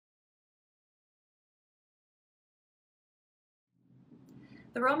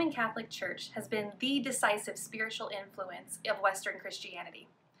The Roman Catholic Church has been the decisive spiritual influence of Western Christianity.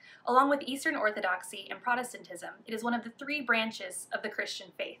 Along with Eastern Orthodoxy and Protestantism, it is one of the three branches of the Christian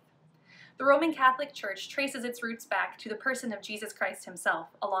faith. The Roman Catholic Church traces its roots back to the person of Jesus Christ himself,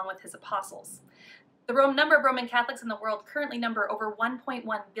 along with his apostles. The number of Roman Catholics in the world currently number over 1.1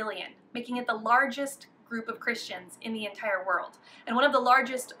 billion, making it the largest group of Christians in the entire world, and one of the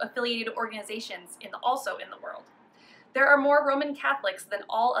largest affiliated organizations also in the world. There are more Roman Catholics than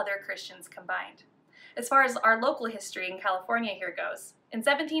all other Christians combined. As far as our local history in California here goes, in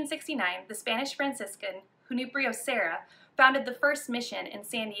 1769, the Spanish Franciscan Junipero Serra founded the first mission in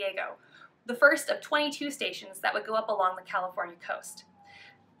San Diego, the first of 22 stations that would go up along the California coast.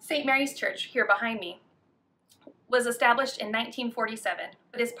 St. Mary's Church, here behind me, was established in 1947,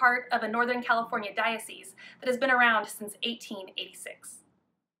 but is part of a Northern California diocese that has been around since 1886.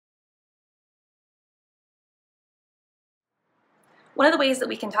 One of the ways that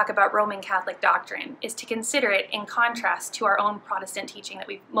we can talk about Roman Catholic doctrine is to consider it in contrast to our own Protestant teaching that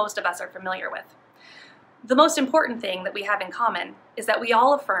most of us are familiar with. The most important thing that we have in common is that we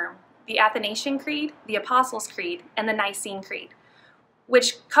all affirm the Athanasian Creed, the Apostles' Creed, and the Nicene Creed,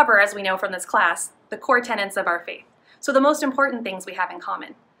 which cover, as we know from this class, the core tenets of our faith. So the most important things we have in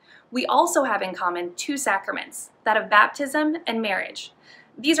common. We also have in common two sacraments, that of baptism and marriage.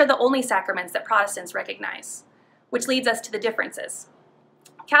 These are the only sacraments that Protestants recognize, which leads us to the differences.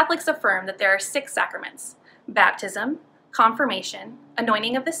 Catholics affirm that there are 6 sacraments: baptism, confirmation,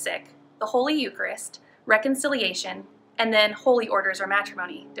 anointing of the sick, the Holy Eucharist, reconciliation, and then holy orders or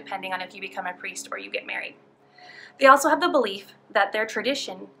matrimony, depending on if you become a priest or you get married. They also have the belief that their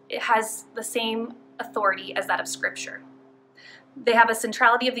tradition has the same authority as that of Scripture. They have a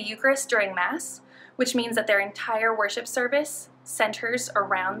centrality of the Eucharist during Mass, which means that their entire worship service centers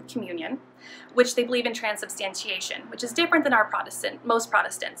around communion, which they believe in transubstantiation, which is different than most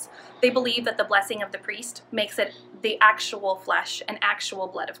Protestants. They believe that the blessing of the priest makes it the actual flesh and actual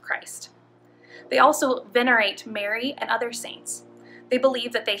blood of Christ. They also venerate Mary and other saints. They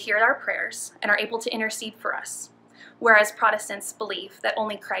believe that they hear our prayers and are able to intercede for us, whereas Protestants believe that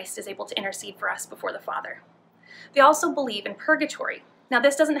only Christ is able to intercede for us before the Father. They also believe in purgatory. Now,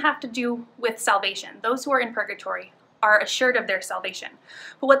 this doesn't have to do with salvation. Those who are in purgatory are assured of their salvation.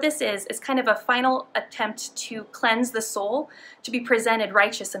 But what this is kind of a final attempt to cleanse the soul to be presented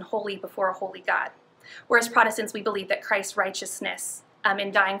righteous and holy before a holy God. Whereas Protestants, we believe that Christ's righteousness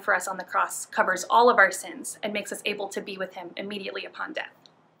in dying for us on the cross covers all of our sins and makes us able to be with him immediately upon death.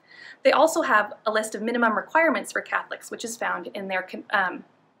 They also have a list of minimum requirements for Catholics, which is found in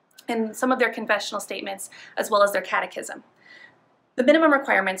in some of their confessional statements as well as their catechism. The minimum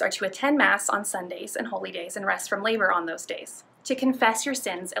requirements are to attend Mass on Sundays and holy days and rest from labor on those days, to confess your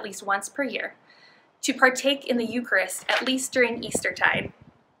sins at least once per year, to partake in the Eucharist at least during Eastertide,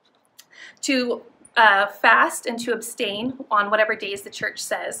 to fast and to abstain on whatever days the Church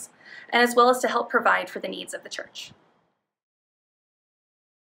says, and as well as to help provide for the needs of the Church.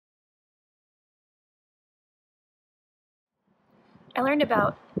 I learned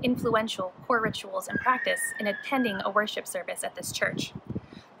about influential core rituals and practice in attending a worship service at this church.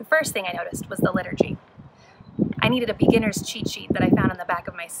 The first thing I noticed was the liturgy. I needed a beginner's cheat sheet that I found in the back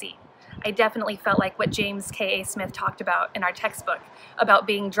of my seat. I definitely felt like what James K.A. Smith talked about in our textbook, about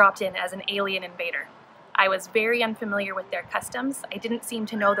being dropped in as an alien invader. I was very unfamiliar with their customs. I didn't seem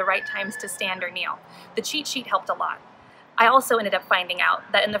to know the right times to stand or kneel. The cheat sheet helped a lot. I also ended up finding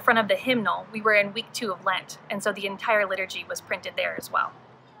out that in the front of the hymnal, we were in week 2 of Lent, and so the entire liturgy was printed there as well.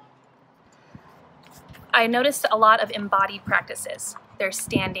 I noticed a lot of embodied practices. There's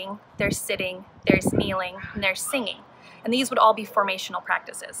standing, there's sitting, there's kneeling, and there's singing, and these would all be formational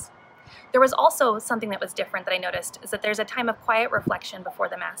practices. There was also something that was different that I noticed, is that there's a time of quiet reflection before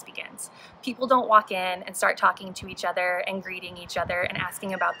the Mass begins. People don't walk in and start talking to each other and greeting each other and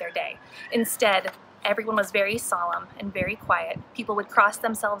asking about their day. Instead, everyone was very solemn and very quiet. People would cross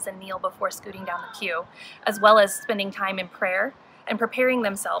themselves and kneel before scooting down the pew, as well as spending time in prayer and preparing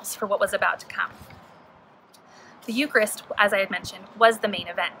themselves for what was about to come. The Eucharist, as I had mentioned, was the main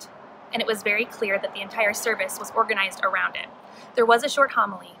event, and it was very clear that the entire service was organized around it. There was a short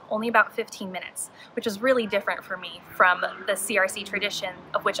homily, only about 15 minutes, which is really different for me from the CRC tradition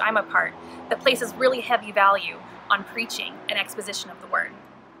of which I'm a part, that places really heavy value on preaching and exposition of the Word.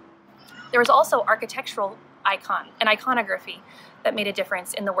 There was also architectural iconography that made a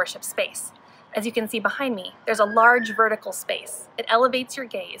difference in the worship space. As you can see behind me, there's a large vertical space. It elevates your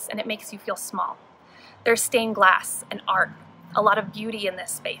gaze and it makes you feel small. There's stained glass and art, a lot of beauty in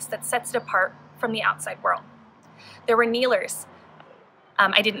this space that sets it apart from the outside world. There were kneelers.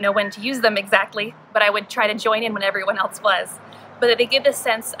 I didn't know when to use them exactly, but I would try to join in when everyone else was. but that they give this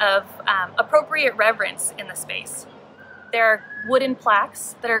sense of appropriate reverence in the space. There are wooden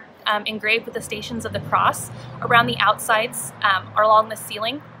plaques that are engraved with the Stations of the Cross around the outsides or along the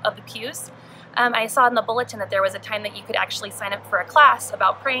ceiling of the pews. I saw in the bulletin that there was a time that you could actually sign up for a class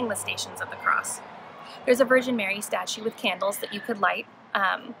about praying the Stations of the Cross. There's a Virgin Mary statue with candles that you could light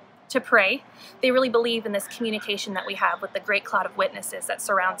to pray. They really believe in this communication that we have with the great cloud of witnesses that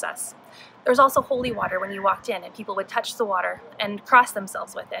surrounds us. There was also holy water when you walked in, and people would touch the water and cross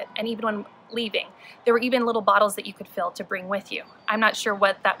themselves with it. And even when leaving, there were even little bottles that you could fill to bring with you. I'm not sure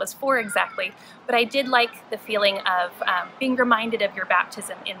what that was for exactly, but I did like the feeling of being reminded of your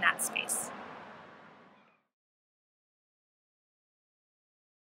baptism in that space.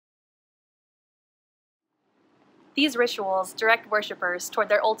 These rituals direct worshipers toward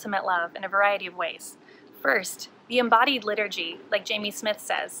their ultimate love in a variety of ways. First, the embodied liturgy, like Jamie Smith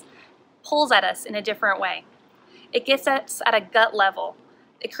says, pulls at us in a different way. It gets us at a gut level.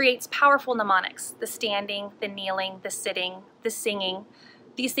 It creates powerful mnemonics, the standing, the kneeling, the sitting, the singing.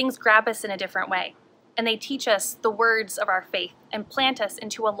 These things grab us in a different way, and they teach us the words of our faith and plant us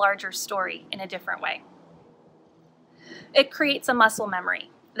into a larger story in a different way. It creates a muscle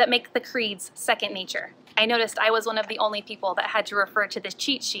memory that makes the creeds second nature. I noticed I was one of the only people that had to refer to the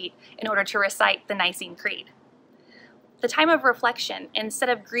cheat sheet in order to recite the Nicene Creed. The time of reflection, instead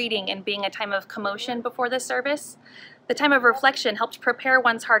of greeting and being a time of commotion before the service, the time of reflection helped prepare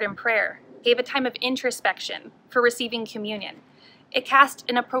one's heart in prayer, gave a time of introspection for receiving communion. It cast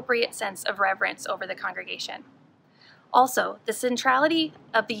an appropriate sense of reverence over the congregation. Also, the centrality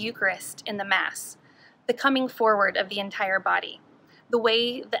of the Eucharist in the Mass, the coming forward of the entire body, the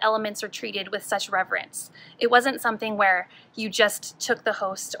way the elements are treated with such reverence. It wasn't something where you just took the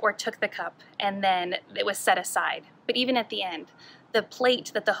host or took the cup and then it was set aside. But even at the end, the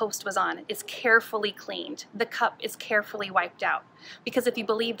plate that the host was on is carefully cleaned. The cup is carefully wiped out. Because if you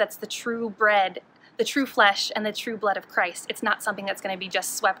believe that's the true bread, the true flesh, and the true blood of Christ, it's not something that's going to be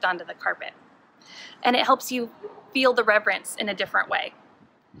just swept onto the carpet. And it helps you feel the reverence in a different way.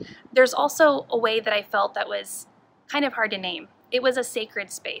 There's also a way that I felt that was kind of hard to name. It was a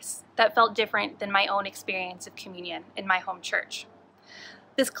sacred space that felt different than my own experience of communion in my home church.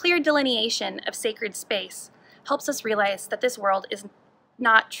 This clear delineation of sacred space helps us realize that this world is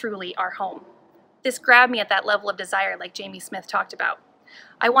not truly our home. This grabbed me at that level of desire like Jamie Smith talked about.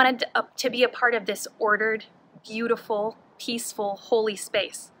 I wanted to be a part of this ordered, beautiful, peaceful, holy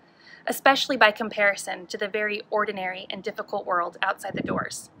space, especially by comparison to the very ordinary and difficult world outside the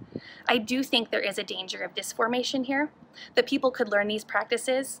doors. I do think there is a danger of disformation here, that people could learn these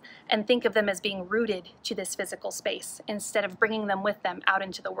practices and think of them as being rooted to this physical space instead of bringing them with them out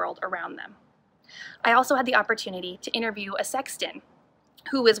into the world around them. I also had the opportunity to interview a sexton,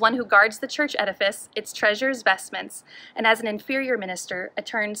 who is one who guards the church edifice, its treasures, vestments, and as an inferior minister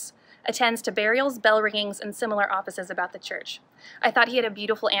attends to burials, bell ringings, and similar offices about the church. I thought he had a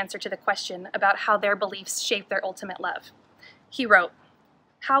beautiful answer to the question about how their beliefs shape their ultimate love. He wrote,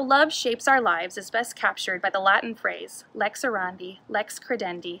 "How love shapes our lives is best captured by the Latin phrase, lex orandi, lex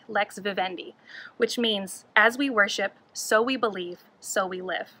credendi, lex vivendi, which means, as we worship, so we believe, so we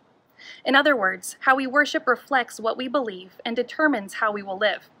live. In other words, how we worship reflects what we believe and determines how we will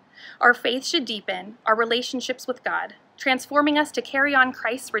live. Our faith should deepen our relationships with God, transforming us to carry on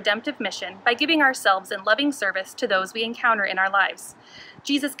Christ's redemptive mission by giving ourselves in loving service to those we encounter in our lives.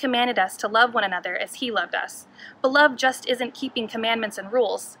 Jesus commanded us to love one another as he loved us. But love just isn't keeping commandments and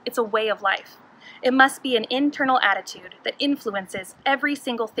rules, it's a way of life. It must be an internal attitude that influences every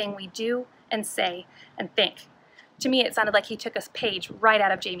single thing we do and say and think." To me, it sounded like he took a page right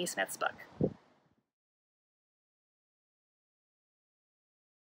out of Jamie Smith's book.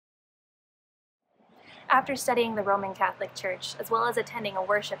 After studying the Roman Catholic Church, as well as attending a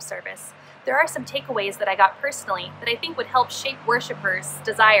worship service, there are some takeaways that I got personally that I think would help shape worshipers'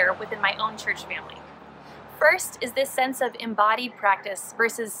 desire within my own church family. First is this sense of embodied practice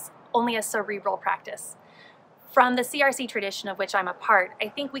versus only a cerebral practice. From the CRC tradition of which I'm a part, I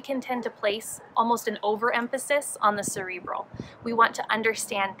think we can tend to place almost an overemphasis on the cerebral. We want to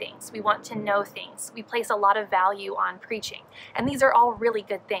understand things. We want to know things. We place a lot of value on preaching. And these are all really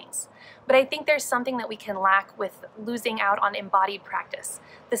good things. But I think there's something that we can lack with losing out on embodied practice.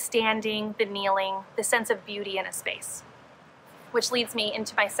 The standing, the kneeling, the sense of beauty in a space. Which leads me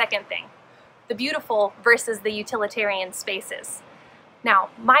into my second thing. The beautiful versus the utilitarian spaces. Now,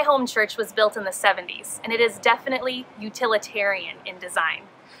 my home church was built in the 70s, and it is definitely utilitarian in design.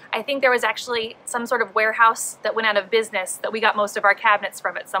 I think there was actually some sort of warehouse that went out of business that we got most of our cabinets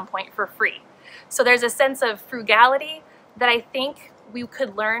from at some point for free. So there's a sense of frugality that I think we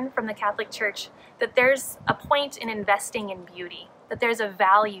could learn from the Catholic Church that there's a point in investing in beauty, that there's a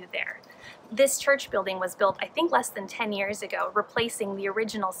value there. This church building was built, I think, less than 10 years ago, replacing the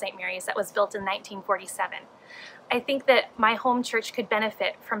original St. Mary's that was built in 1947. I think that my home church could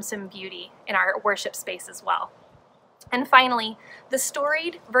benefit from some beauty in our worship space as well. And finally, the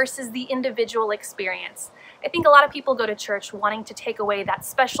storied versus the individual experience. I think a lot of people go to church wanting to take away that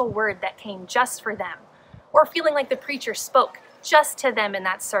special word that came just for them, or feeling like the preacher spoke just to them in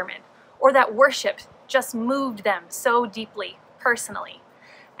that sermon, or that worship just moved them so deeply, personally.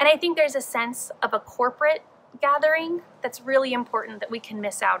 And I think there's a sense of a corporate gathering that's really important that we can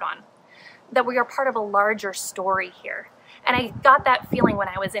miss out on, that we are part of a larger story here. And I got that feeling when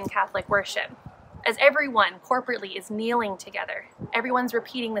I was in Catholic worship. As everyone corporately is kneeling together, everyone's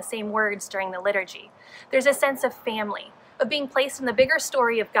repeating the same words during the liturgy. There's a sense of family, of being placed in the bigger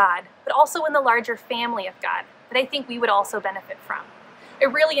story of God, but also in the larger family of God that I think we would also benefit from. I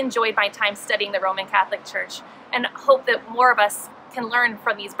really enjoyed my time studying the Roman Catholic Church and hope that more of us can learn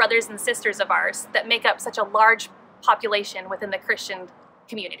from these brothers and sisters of ours that make up such a large population within the Christian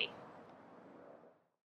community.